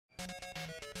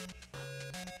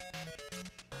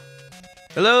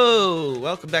Hello,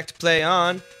 welcome back to Play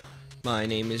On. My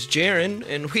name is Jaren,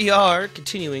 and we are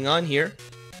continuing on here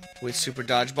with Super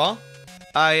Dodgeball.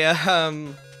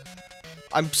 I'm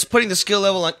putting the skill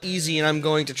level on easy, and I'm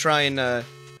going to try and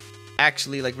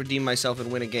actually like redeem myself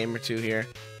and win a game or two here,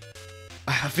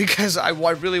 because I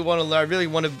really want to learn. I really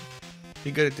want to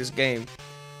be good at this game.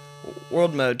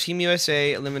 World mode, Team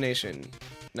USA elimination.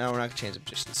 No, we're not gonna change the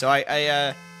position. So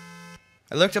I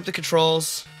looked up the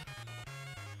controls.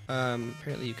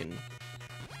 Apparently you can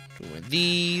do one of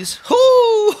these.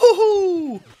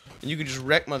 Hoo! And you can just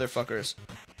wreck motherfuckers.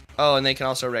 Oh, and they can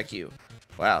also wreck you.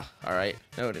 Wow. Alright.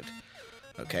 Noted.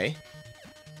 Okay.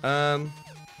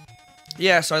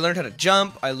 Yeah, so I learned how to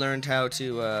jump. I learned how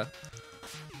to,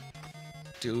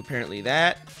 do apparently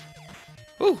that.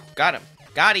 Woo! Got him.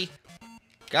 Gotti.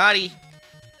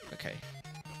 Okay.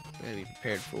 Gotta be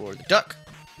prepared for the duck.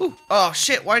 Woo! Oh,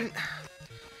 shit. Why didn't...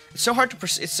 It's so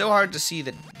hard to see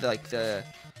the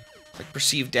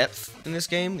perceived depth in this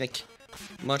game, like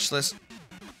much less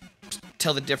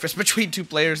tell the difference between two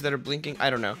players that are blinking. I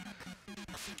don't know.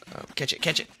 Catch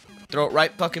it, throw it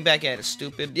right fucking back at it,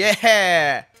 stupid.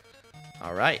 Yeah.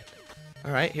 All right,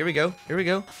 here we go,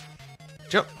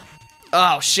 jump.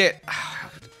 Oh shit, I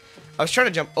was trying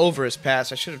to jump over his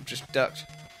pass. I should have just ducked,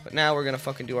 but now we're gonna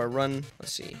fucking do our run.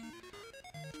 Let's see,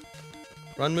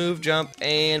 run, move, jump,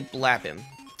 and blap him.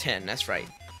 10, that's right.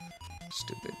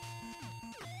 Stupid.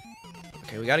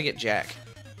 Okay, we gotta get Jack.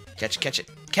 Catch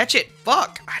it!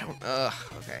 Fuck! I don't,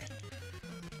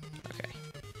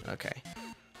 okay.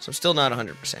 So I'm still not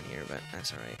 100% here, but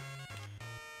that's alright.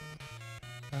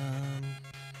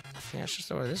 Yeah, let's just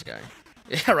throw this guy.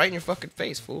 Yeah, right in your fucking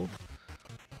face, fool.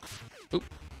 Oop.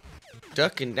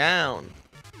 Ducking down.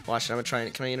 Watch it, I'm gonna try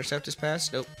and, can I intercept this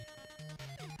pass? Nope.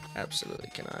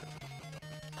 Absolutely cannot.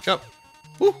 Jump!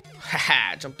 Woo!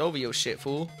 Haha! Jumped over your shit,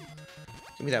 fool.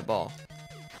 Give me that ball.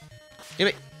 Give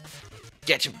it.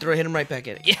 Get him. Hit him right back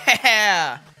at it.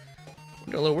 Yeah!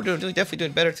 We're definitely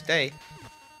doing better today.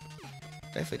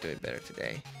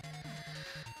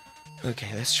 Okay,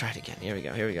 let's try it again. Here we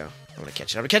go. I'm gonna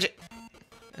catch it.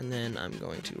 And then I'm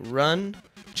going to run,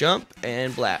 jump,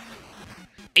 and blap.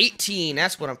 18.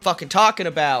 That's what I'm fucking talking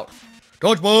about.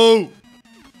 Dodgeball!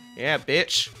 Yeah,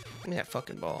 bitch. Give me that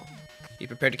fucking ball. Be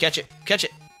prepared to catch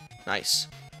it. Nice.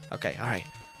 Okay, alright.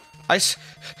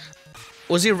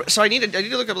 So I need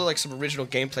to look up like some original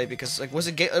gameplay, because like,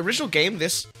 was the original game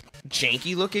this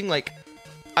janky looking? Like,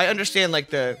 I understand like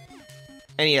the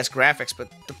NES graphics, but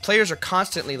the players are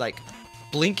constantly like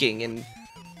blinking, and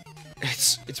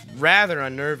it's rather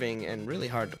unnerving and really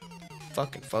hard to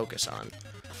fucking focus on.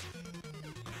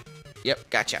 Yep,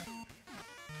 gotcha.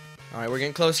 Alright, we're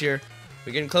getting close here.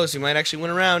 We might actually win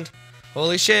a round.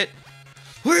 Holy shit.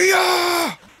 We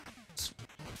are!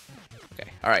 Okay,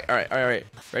 alright.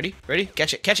 Ready?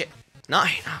 Catch it.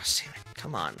 Nice. Oh, damn it.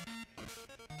 Come on.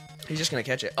 He's just gonna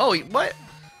catch it. Oh, what?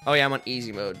 Oh, yeah, I'm on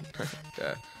easy mode.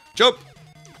 Jump!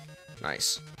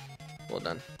 Nice. Well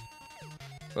done.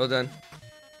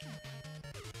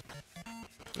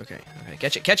 Okay,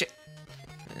 catch it.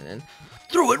 And then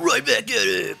throw it right back at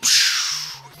it.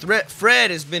 Fred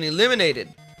has been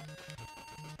eliminated.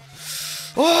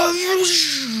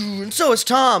 Oh, and so is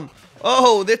Tom.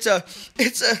 Oh, it's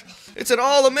an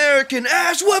all-American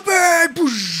ass whooping,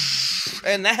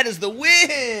 and that is the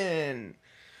win.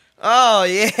 Oh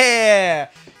yeah,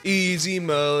 easy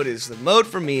mode is the mode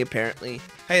for me apparently.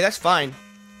 Hey, that's fine.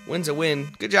 Win's a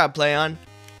win. Good job, Play On.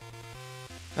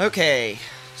 Okay,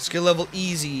 skill level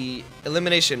easy.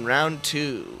 Elimination round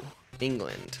 2.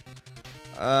 England.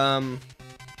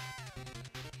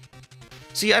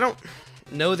 See, I don't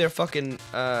know their fucking,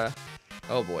 oh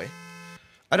boy.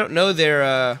 I don't know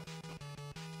their,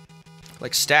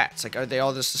 like, stats. Like, are they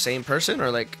all just the same person,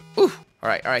 or like, ooh.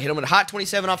 Alright, hit them with a hot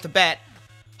 27 off the bat.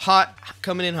 Hot,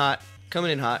 coming in hot.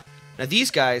 Now,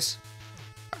 these guys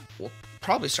will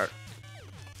probably start.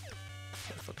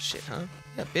 Fuck shit, huh?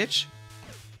 Yeah, bitch.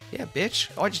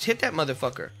 Oh, I just hit that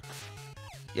motherfucker.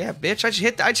 Yeah, bitch, I just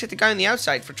hit the guy on the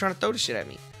outside for trying to throw the shit at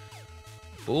me.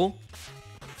 Fool.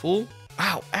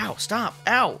 Ow, stop,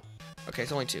 ow. Okay,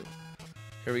 it's only 2.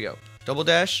 Here we go. Double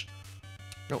dash.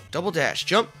 No, double dash.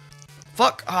 Jump.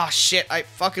 Fuck. Oh, shit. I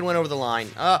fucking went over the line.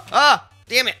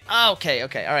 Damn it. Okay,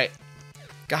 alright.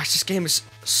 Gosh, this game is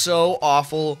so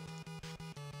awful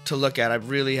to look at. I'm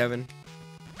really having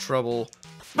trouble.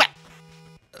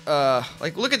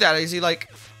 Like, look at that. Is he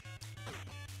like...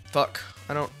 Fuck.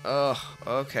 I don't...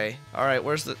 okay. Alright,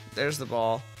 there's the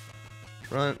ball.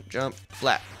 Run, jump,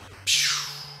 flap.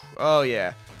 Oh,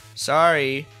 yeah.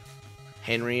 Sorry,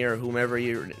 Henry, or whomever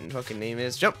your fucking name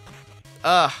is. Jump.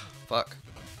 Fuck.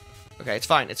 Okay, it's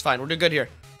fine. We're doing good here.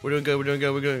 We're doing good. We're doing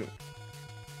good. We're doing.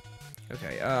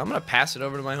 Okay. I'm gonna pass it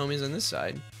over to my homies on this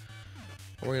side.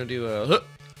 We're gonna do a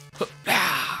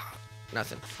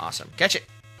nothing. Awesome. Catch it.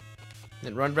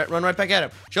 Then run right back at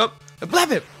him. Jump and blab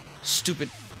him. Stupid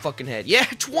fucking head. Yeah,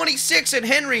 26 and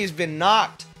Henry's been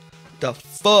knocked the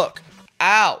fuck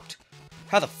out.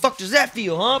 How the fuck does that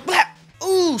feel, huh? Blap.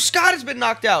 Ooh, Scott has been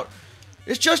knocked out.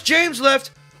 It's just James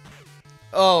left.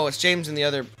 Oh, it's James and the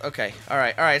other. Okay. All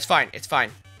right. It's fine. It's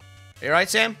fine. You all right,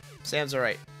 Sam? Sam's all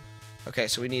right. Okay,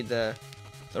 so we need the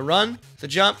run, the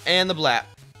jump, and the blap.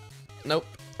 Nope.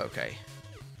 Okay.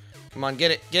 Come on,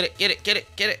 get it. Get it. Get it. Get it.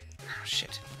 Get it. Oh,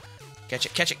 shit. Catch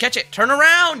it. Catch it. Catch it. Turn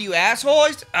around, you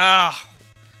assholes. Ah.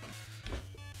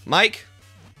 Mike.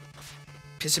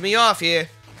 Pissing me off here.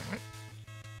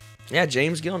 Yeah,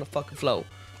 James, get on the fucking flow.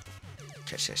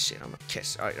 Catch that shit. I'm gonna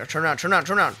kiss. All right, now turn around. Turn around.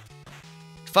 Turn around.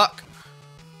 Fuck.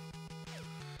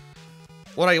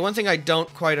 One thing I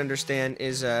don't quite understand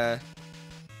is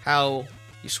how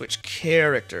you switch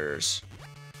characters.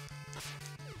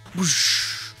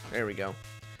 Whoosh. There we go.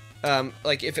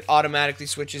 Like if it automatically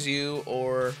switches you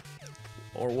or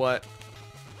what.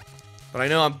 But I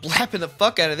know I'm blapping the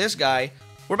fuck out of this guy.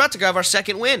 We're about to have our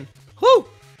second win. Whoo!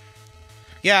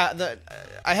 Yeah,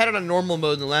 I had it on normal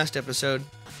mode in the last episode.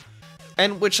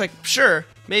 And which, like, sure,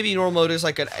 maybe normal mode is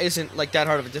isn't like that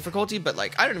hard of a difficulty, but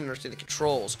like I don't even understand the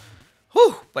controls.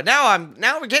 Whew! But now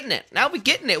we're getting it. Now we're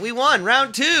getting it. We won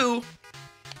round 2.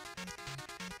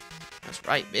 That's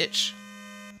right, bitch.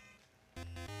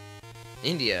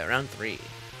 India, round 3.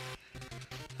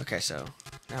 Okay, so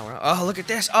now we're. Oh, look at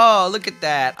this. Oh, look at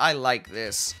that. I like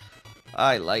this.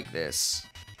 I like this.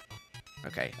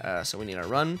 Okay, so we need a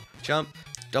run, jump,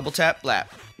 double tap, blap.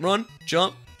 Run,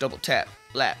 jump, double tap,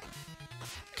 blap.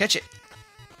 Catch it.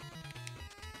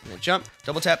 And then jump,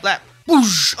 double tap, blap.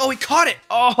 Whoosh! Oh, he caught it!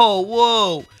 Oh,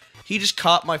 whoa! He just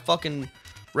caught my fucking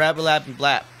Rabalab and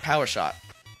Blap power shot.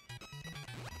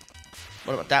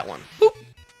 What about that one? Boop!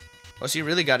 Oh, so you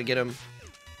really gotta get him.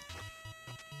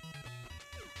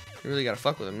 You really gotta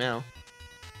fuck with him now.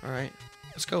 Alright.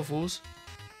 Let's go, fools.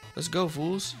 Let's go,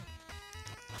 fools.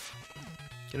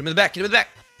 Get him in the back. Get him in the back.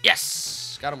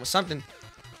 Yes! Got him with something.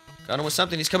 Got him with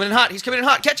something. He's coming in hot. He's coming in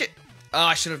hot. Catch it! Oh,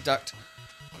 I should have ducked.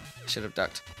 I should have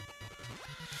ducked.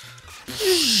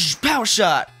 Power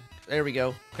shot. There we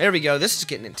go. There we go. This is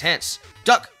getting intense.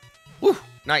 Duck. Woo.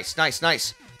 Nice, nice,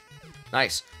 nice.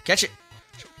 Nice. Catch it.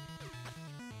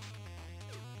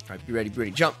 Alright, be ready, be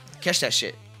ready. Jump. Catch that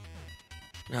shit.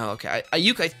 Oh, okay.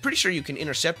 I'm pretty sure you can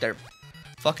intercept their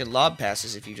fucking lob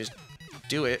passes if you just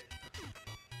do it.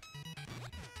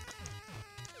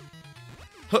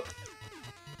 Huh.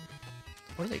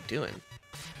 What are they doing?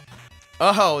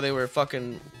 Oh, they were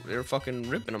fucking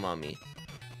ripping them on me.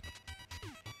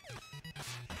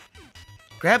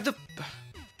 Grab the.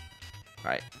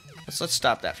 Alright, let's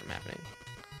stop that from happening.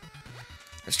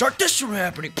 Let's start this from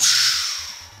happening.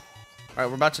 Alright,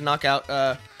 we're about to knock out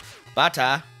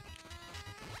Bata.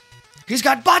 He's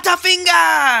got Bata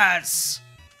fingers!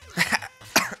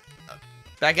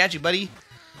 Back at you, buddy.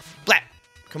 Blap.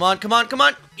 Come on, come on, come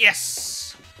on.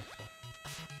 Yes!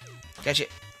 Catch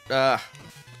it. Yeah,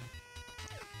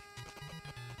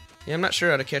 I'm not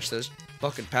sure how to catch those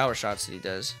fucking power shots that he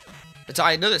does.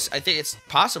 I know this. I think it's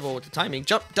possible with the timing.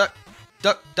 Jump, duck,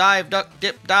 dive, duck,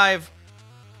 dip, dive,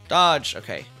 dodge.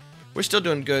 Okay. We're still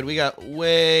doing good. We got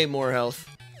way more health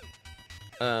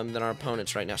than our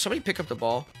opponents right now. Somebody pick up the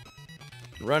ball,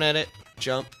 run at it,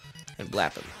 jump, and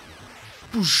blap him.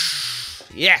 Boosh.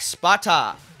 Yes,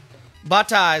 Bata.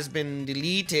 Bata has been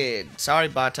deleted. Sorry,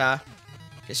 Bata.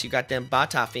 Guess you got them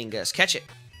Bata fingers. Catch it.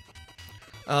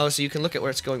 Oh, so you can look at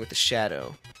where it's going with the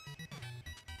shadow.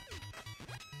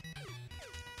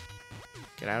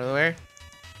 Get out of the way.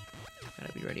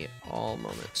 Gotta be ready at all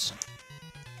moments.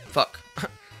 Fuck.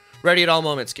 Ready at all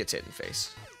moments gets hit in the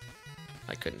face.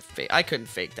 I couldn't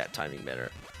fake that timing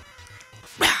better.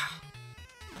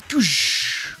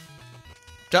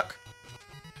 Duck.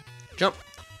 Jump.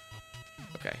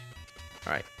 Okay.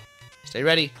 Alright. Stay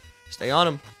ready. Stay on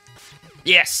him.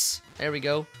 Yes! There we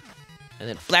go. And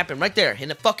then flap him right there in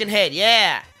the fucking head.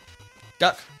 Yeah!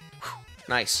 Duck.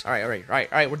 Nice. Alright, alright,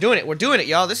 alright, alright. We're doing it. We're doing it,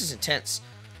 y'all. This is intense.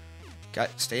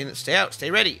 Stay out.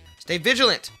 Stay ready. Stay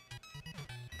vigilant.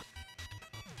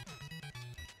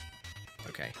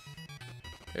 Okay.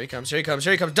 Here he comes. Here he comes.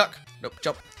 Here he comes. Duck. Nope.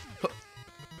 Jump.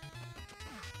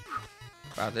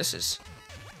 Wow, this is.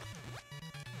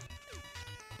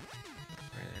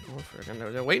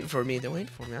 They're waiting for me. They're waiting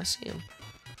for me. I see him.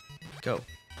 Go.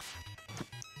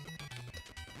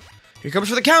 Here he comes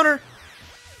for the counter.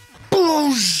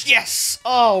 Boosh! Yes.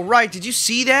 All right. Did you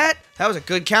see that? That was a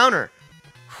good counter.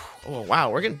 Oh, wow.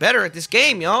 We're getting better at this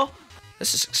game, y'all.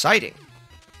 This is exciting.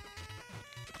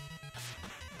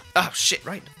 Oh, shit.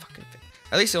 Right in the fucking thing.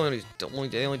 At least they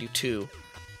only do 2.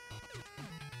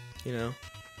 You know?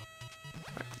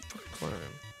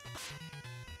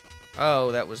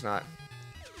 Oh, that was not...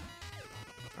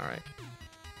 Alright.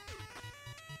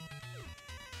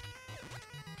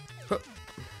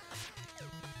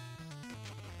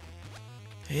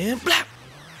 And blap!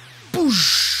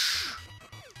 Boosh!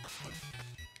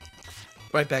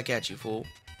 Right back at you, fool.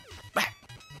 Blap!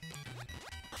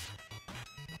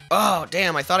 Oh,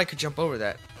 damn, I thought I could jump over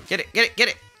that. Get it, get it, get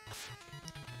it!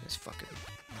 This fucking...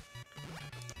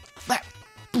 Blap!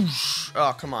 Boosh!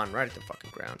 Oh, come on, right at the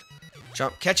fucking ground.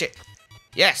 Jump, catch it!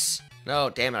 Yes! No,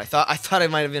 damn it, I thought I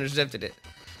might have intercepted it.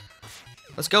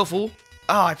 Let's go, fool!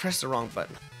 Oh, I pressed the wrong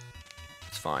button.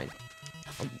 It's fine.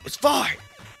 It's fine!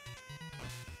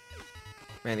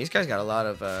 Man, these guys got a lot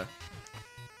of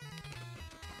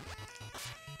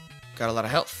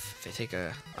health. If they take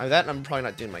a... that, I'm probably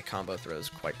not doing my combo throws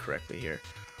quite correctly here.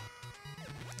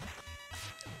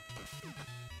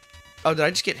 Oh, did I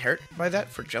just get hurt by that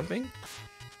for jumping?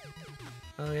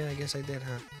 Oh, yeah, I guess I did,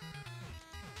 huh?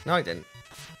 No, I didn't.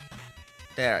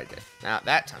 There, I did. Now,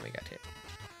 that time I got hit.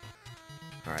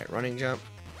 Alright, running jump,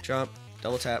 jump,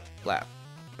 double tap, blap.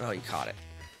 Oh, you caught it.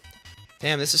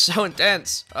 Damn, this is so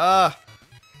intense.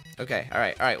 Okay,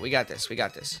 alright, we got this, we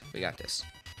got this, we got this.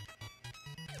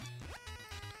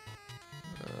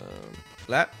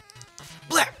 Blap.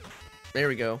 Blap! There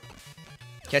we go.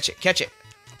 Catch it, catch it.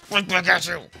 Right back at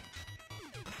you!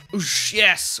 Oosh,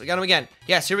 yes, we got him again.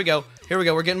 Yes, here we go,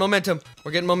 we're getting momentum,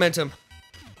 Getting momentum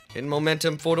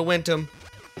for the wintum.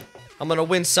 I'm gonna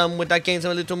win some with that gain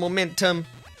some little momentum.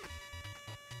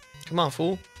 Come on,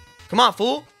 fool. Come on,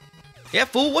 fool. Yeah,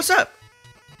 fool, what's up?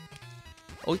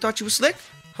 Oh, you thought you was slick?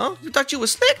 Huh? You thought you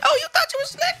was slick? Oh, you thought you was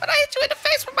slick, but I hit you in the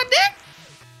face with my dick.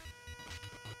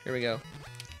 Here we go.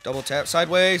 Double tap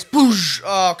sideways. Boosh!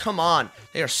 Oh, come on.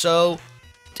 They are so...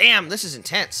 Damn, this is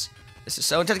intense. This is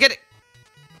so intense. Get it!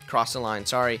 Cross the line.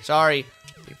 Sorry, sorry.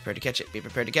 Be prepared to catch it. Be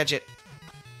prepared to catch it.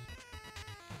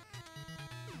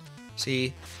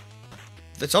 See?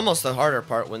 It's almost the harder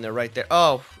part when they're right there.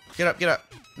 Oh, get up, get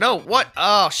up. No, what?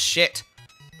 Oh, shit.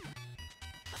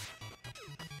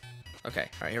 Okay,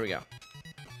 alright, here we go.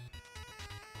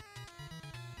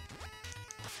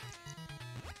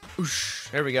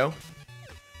 Oosh, there we go.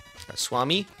 Got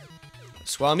Swami.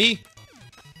 Swami.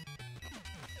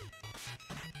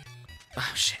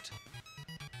 Oh, shit.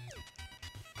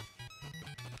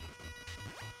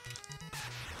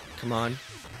 Come on.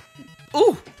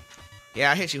 Ooh!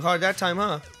 Yeah, I hit you hard that time,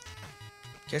 huh?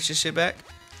 Catch this shit back.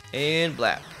 And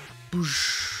blap.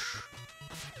 Boosh.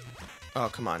 Oh,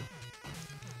 come on.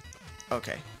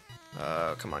 Okay.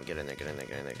 Come on, get in there, get in there,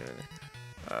 get in there, get in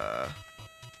there.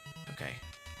 Okay.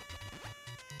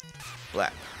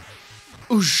 Blap.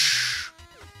 Oosh.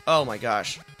 Oh my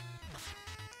gosh.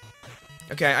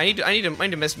 Okay, I need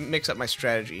to mix up my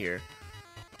strategy here.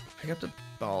 Pick up the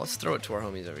ball. Let's throw it to our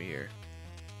homies over here.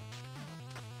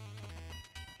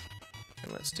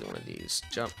 And let's do one of these.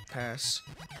 Jump, pass.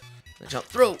 Jump,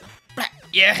 throw.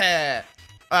 Yeah.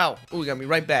 Ow. Ooh, we got me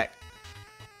right back.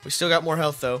 We still got more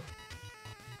health though.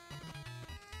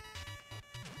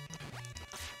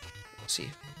 Let's see.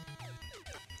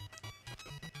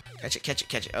 Catch it, catch it,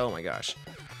 catch it. Oh my gosh.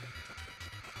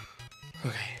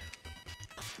 Okay.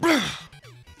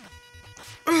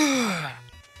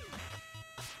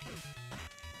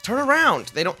 Turn around.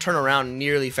 They don't turn around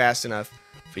nearly fast enough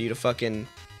for you to fucking...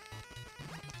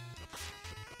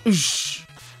 Oosh.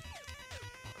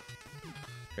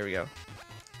 Here we go.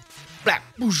 Black.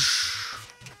 Boosh.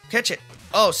 Catch it.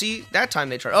 Oh, see? That time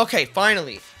they tried. Okay,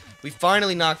 finally. We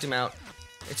finally knocked him out.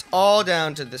 It's all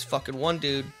down to this fucking one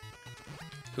dude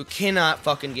who cannot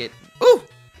fucking get... Ooh!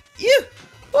 Yeah!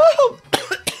 Oh!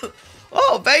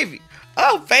 Oh, baby!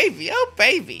 Oh, baby! Oh,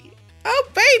 baby! Oh,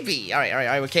 baby! Alright, alright,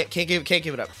 alright. We can't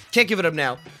give it up. Can't give it up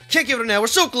now. Can't give it up now. We're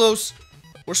so close.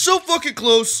 We're so fucking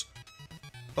close.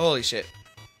 Holy shit.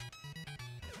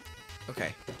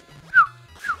 Okay.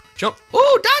 Jump.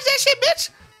 Ooh, dodge that shit, bitch!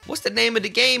 What's the name of the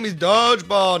game? Is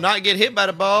dodgeball. Not get hit by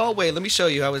the ball. Wait, let me show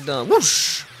you how it's done.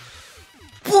 Whoosh!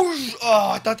 Whoosh!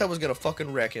 Oh, I thought that was gonna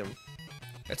fucking wreck him.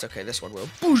 That's okay, this one will.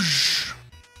 Whoosh!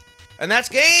 And that's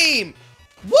game!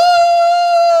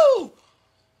 Woo!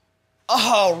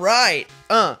 Alright.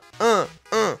 Woo!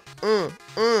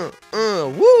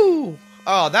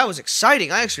 Oh, that was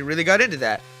exciting. I actually really got into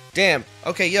that. Damn.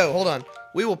 Okay, yo, hold on.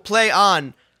 We will play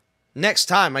on next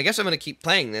time. I guess I'm gonna keep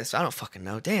playing this. I don't fucking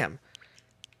know. Damn.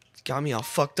 Got me all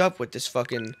fucked up with this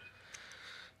fucking...